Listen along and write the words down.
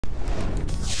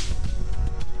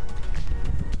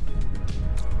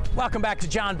Welcome back to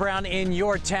John Brown in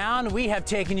your town. We have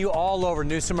taken you all over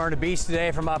New Smyrna Beach today,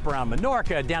 from up around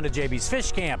Minorca down to JB's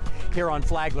Fish Camp, here on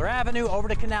Flagler Avenue over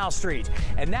to Canal Street.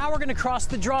 And now we're going to cross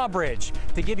the drawbridge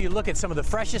to give you a look at some of the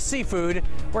freshest seafood.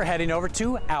 We're heading over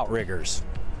to Outriggers.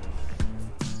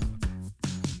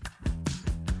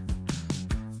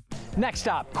 Next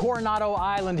stop, Coronado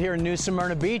Island here in New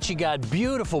Smyrna Beach. You got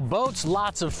beautiful boats,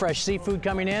 lots of fresh seafood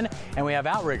coming in, and we have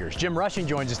Outriggers. Jim Rushing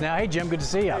joins us now. Hey, Jim, good to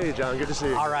see you. Hey, John, good to see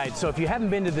you. All right, so if you haven't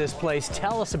been to this place,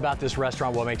 tell us about this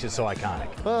restaurant, what makes it so iconic.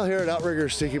 Well, here at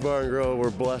Outriggers Tiki Bar and Grill, we're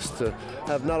blessed to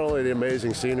have not only the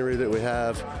amazing scenery that we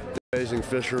have, the amazing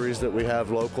fisheries that we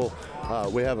have local.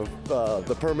 We have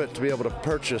the permit to be able to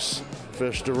purchase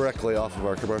fish directly off of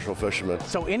our commercial fishermen.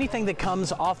 So anything that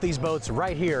comes off these boats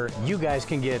right here, you guys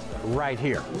can get right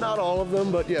here. Not all of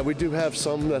them, but yeah, we do have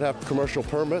some that have commercial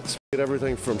permits. We get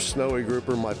everything from snowy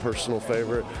grouper, my personal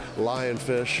favorite,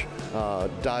 lionfish,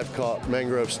 dive caught,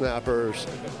 mangrove snappers,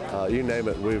 you name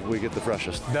it, we get the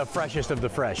freshest. The freshest of the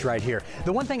fresh right here.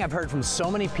 The one thing I've heard from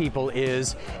so many people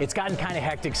is it's gotten kind of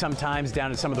hectic sometimes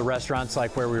down at some of the restaurants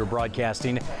like where we were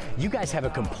broadcasting. You guys have a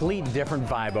complete different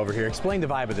vibe over here. Explain the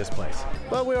vibe of this place.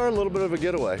 Well, we are a little bit of a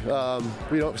getaway.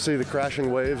 We don't see the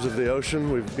crashing waves of the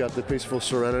ocean. We've got the peaceful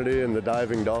serenity and the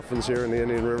diving dolphins here in the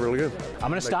Indian River Lagoon. I'm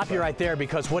going to stop you right there,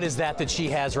 because what is that she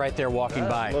has right there walking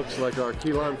by? Looks like our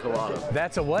key lime colada.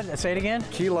 That's a what? Say it again?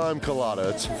 Key lime colada.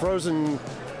 It's frozen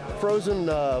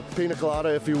pina colada,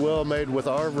 if you will, made with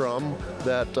our rum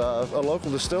that a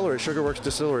local distillery, Sugarworks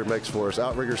Distillery, makes for us.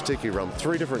 Outriggers Tiki rum.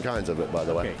 3 different kinds of it, by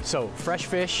the way. Okay, so fresh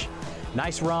fish,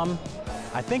 nice rum.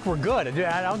 I think we're good.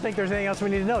 I don't think there's anything else we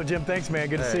need to know. Jim, thanks, man.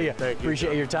 Good to see you. Thank you.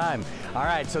 Appreciate your time. All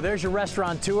right, so there's your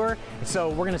restaurant tour. So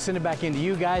we're going to send it back into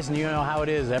you guys, and you know how it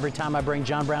is. Every time I bring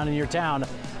John Brown in your town,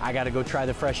 I got to go try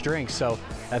the fresh drinks. So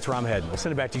that's where I'm heading. We'll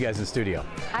send it back to you guys in the studio.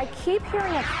 I keep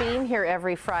hearing a theme here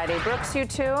every Friday. Brooks, you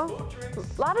too? A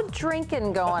lot of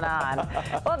drinking going on.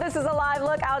 Well, this is a live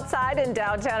look outside in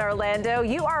downtown Orlando.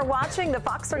 You are watching the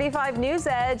Fox 35 News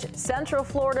Edge, Central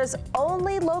Florida's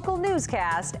only local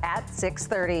newscast at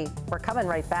 6:30. We're coming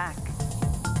right back.